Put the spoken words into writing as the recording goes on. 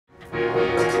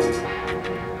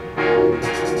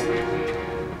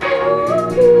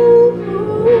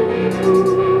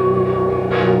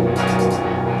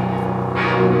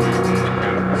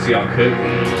I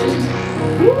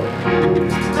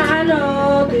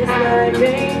know this life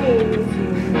ain't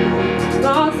easy.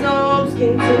 Lost hopes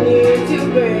continue to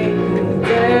break me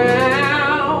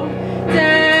down,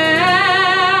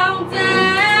 down,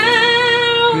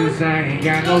 down. 'Cause I ain't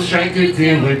got no strength to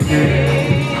deal with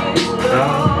this.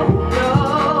 No,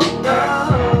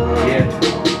 yeah.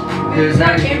 'Cause I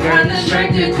ain't got the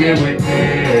strength to deal with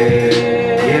this.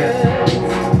 Yeah.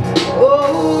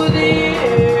 Oh,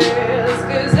 this,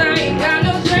 'cause I ain't got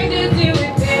no strength to deal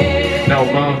with this. No,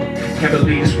 can't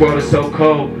believe this world is so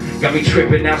cold. Got me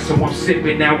tripping now, so I'm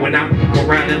sipping now when I go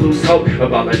around and lose hope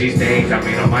of all of these things. I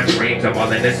mean, all my dreams, I'm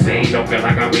all in the same. Don't feel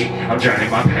like I'm me, I'm drowning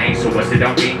my pain, so what's it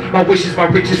on me? My wishes, my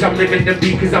riches, I'm living to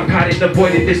be, 'cause I'm caught in the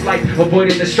void of this life,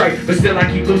 avoiding the strife. But still I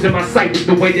keep losing my sight,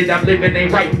 the way that I'm living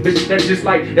ain't right. But that's just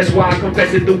like, that's why I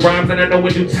confess it through rhymes. And I know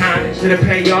in due time, it'll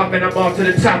pay off. And I'm off to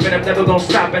the top, and I'm never gonna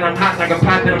stop. And I'm hot like a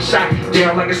pot, and I'm shot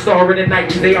down like a star in the night,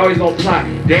 'cause they always gonna plot,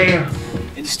 damn.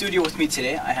 In the studio with me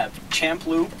today, I have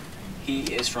Champloo. He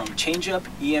is from Change-Up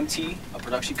EMT, a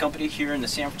production company here in the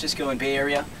San Francisco and Bay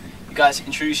Area. You guys,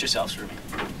 introduce yourselves for me.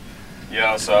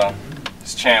 Yo, so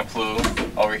it's Champloo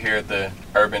over here at the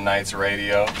Urban Nights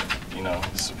Radio. You know,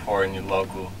 supporting your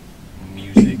local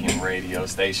music and radio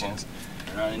stations.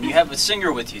 And you have a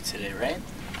singer with you today, right?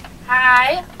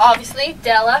 Hi, obviously,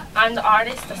 Della. I'm the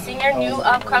artist, the singer, new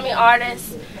upcoming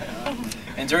artist.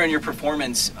 And during your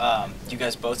performance, you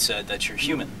guys both said that you're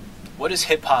human. What does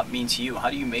hip-hop mean to you? How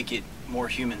do you make it more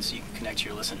human so you can connect to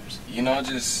your listeners? You know,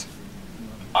 just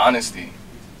honesty.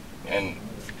 And,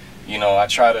 you know, I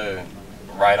try to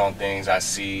write on things I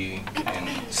see and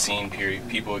seen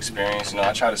people experience. You know,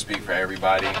 I try to speak for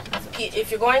everybody. If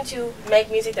you're going to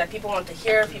make music that people want to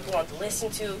hear, people want to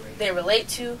listen to, they relate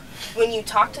to, when you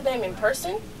talk to them in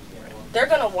person, they're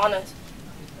going to want to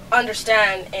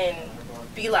understand and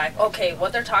be like, okay,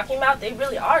 what they're talking about, they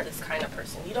really are this kind of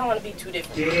person. You don't want to be too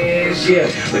different. Yeah,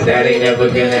 but that ain't never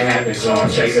gonna happen. So I'm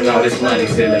chasing all this money,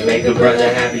 still to make a brother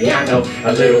happy. I know,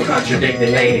 a little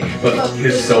contradicting, ain't it? But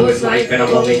this so is life, and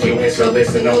I'm only human, so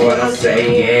listen to what I'm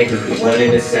saying. Yeah, 'cause we one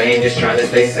and the same, just trying to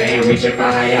stay sane. Reaching for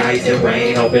higher heights and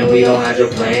rain, hoping we don't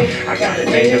hydroplane. I got a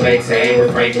name to maintain,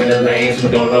 refrain from the lanes who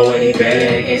don't know any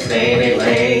better and can't stay in their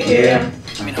lane. Yeah.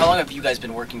 I mean, how long have you guys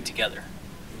been working together?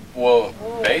 Well,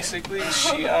 basically,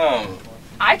 she,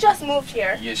 I just moved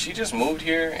here. yeah, she just moved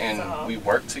here, and we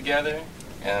worked together,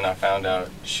 and I found out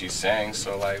she sang,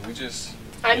 so, like, we just...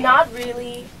 I'm not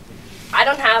really, I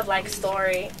don't have like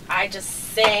story. I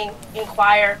just sing,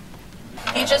 inquire.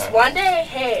 He just one day,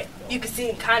 hey, you can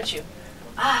sing, can't you?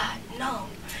 Ah, no.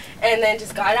 And then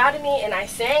just got out of me, and I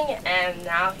sang, and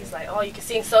now he's like, oh, you can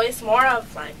sing. So it's more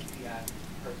of like,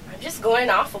 I'm just going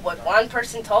off of what one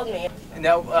person told me. And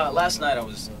now, last night I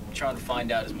was trying to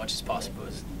find out as much as possible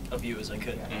of you as I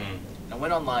could. I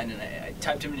went online and I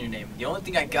typed in your name. The only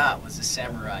thing I got was the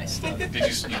samurai stuff.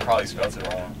 You probably spelled it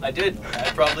wrong. I did.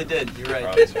 I probably did. You're right.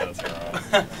 Probably spelled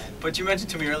it wrong. But you mentioned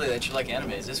to me earlier that you like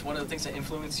anime. Is this one of the things that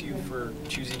influenced you for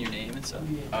choosing your name and stuff?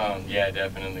 Yeah,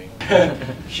 definitely.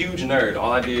 Huge nerd.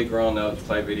 All I did growing up was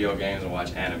play video games and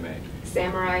watch anime.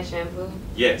 Samurai Champloo.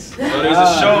 Yes. So there's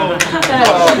a show.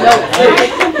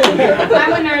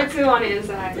 I'm a nerd too on the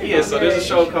inside. Yeah, so there's a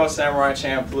show called Samurai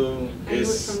Champloo.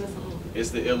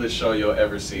 It's the illest show you'll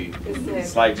ever see.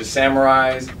 It's like just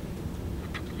samurais.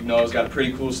 You know, it's got a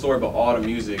pretty cool story, but all the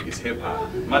music is hip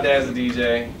hop. My dad's a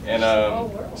DJ, and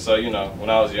so you know, when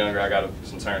I was younger, I got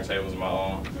some turntables of my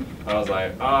own. I was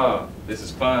like, oh, this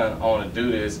is fun. I want to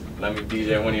do this. Let me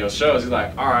DJ one of your shows. He's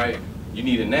like, all right, you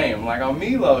need a name. I'm like, I'm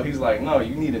Milo. He's like, no,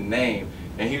 you need a name.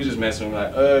 And he was just messing with me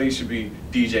like, you should be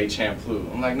DJ Champloo.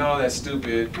 I'm like, no, that's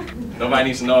stupid. Nobody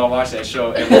needs to know I watch that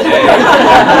show every day.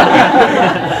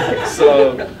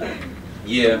 So,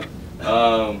 yeah,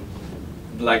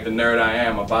 like the nerd I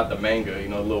am, I bought the manga, you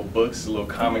know, little books, a little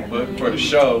comic book for the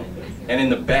show. And in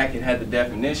the back it had the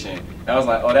definition. And I was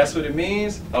like, oh, that's what it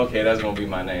means? Okay, that's gonna be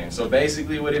my name. So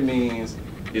basically what it means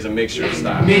is a mixture of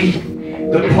styles. Me,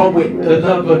 the poet, the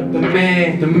lover, the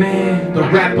man, the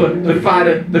rapper, the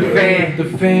fighter, the fan,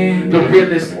 the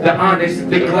realist, the honest,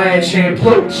 the glad,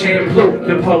 Champloo,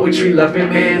 the poetry loving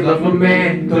man,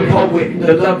 the poet,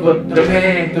 the lover,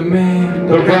 the man,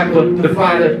 the rapper, the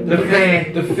fighter, the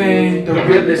fan, the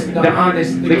realist, the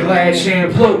honest, the glad,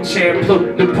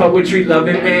 Champloo, the poetry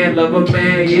loving man,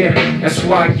 yeah. That's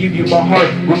why I give you my heart.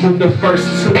 Remove the first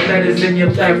two letters in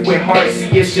your left with heart. See,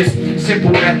 it's just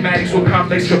simple mathematics with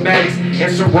complex schematics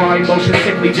and some raw emotion,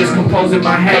 simply just composing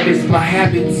my habits.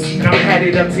 And I'm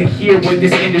headed up to here with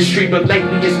this industry, but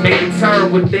lately it's made a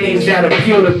turn with things that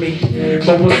appeal to me.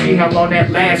 But we'll see how long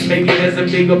that lasts. Maybe there's a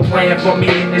bigger plan for me,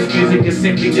 and this music is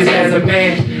simply just as a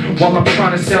man. while I'm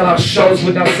trying to sell out shows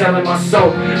without selling my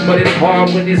soul. But it's hard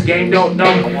when this game don't know.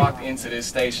 I walked into this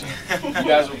station. You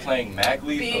guys were playing Mac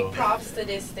Lethal. Big props to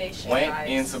this station, Went guys.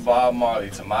 into Bob Marley,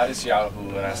 to Modest Yahoo,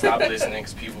 and I stopped listening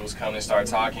because people was coming and start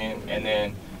talking, and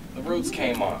then the Roots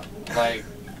came on. Like,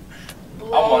 I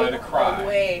wanted to cry.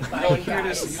 Away by You don't hear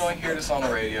this. You don't hear this on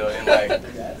the radio, and like,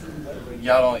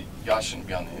 y'all shouldn't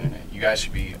be on the internet. You guys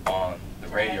should be on the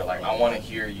radio. Like, I want to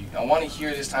hear you. I want to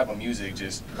hear this type of music.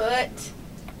 Just put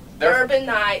Urban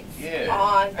Nights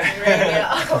on the radio.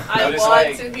 I it's want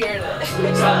like- to hear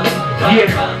that.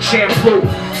 Yeah, Champloo,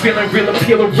 feeling real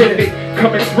appealerific,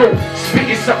 coming through,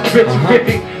 spitting something real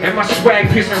terrific, and my swag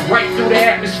piercing right through the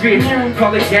atmosphere.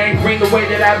 Call it gangrene the way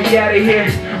that I be out of here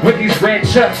with these red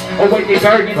chucks, away they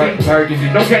burgundy.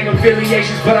 No gang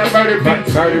affiliations, but I murder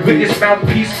beats with this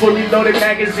mouthpiece, fully loaded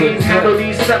magazines. Handle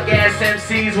these suck ass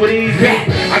MCs with ease.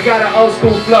 I got an old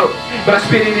school flow, but I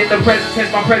spit it in the present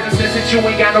tense. My presence is since you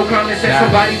ain't got no common sense.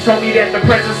 Somebody told me that the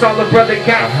presence all a brother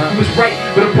got. He was right,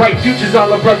 but a bright future's all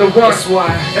a brother wants.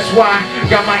 That's why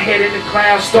got my head in the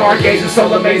clouds, stargazing, so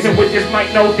amazing with this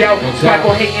mic, no doubt.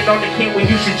 Sparkle hating on the king when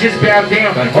you should just bow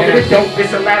down. Over the dope,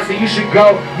 this allows that you should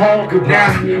go home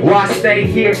now. While I stay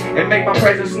here and make my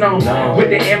presence known with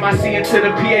the MIC until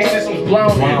the PA system's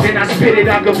blown. Then I spit it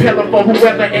a cappella for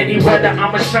whoever, any weather.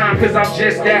 I'ma shine cause I'm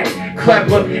just that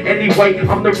clever. Anyway,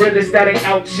 I'm the realest that ain't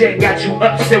out yet. Got you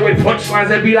upset with punchlines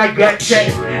that be like gut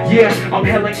checks. Yeah, I'm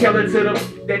hella killer to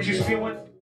the that you spewing.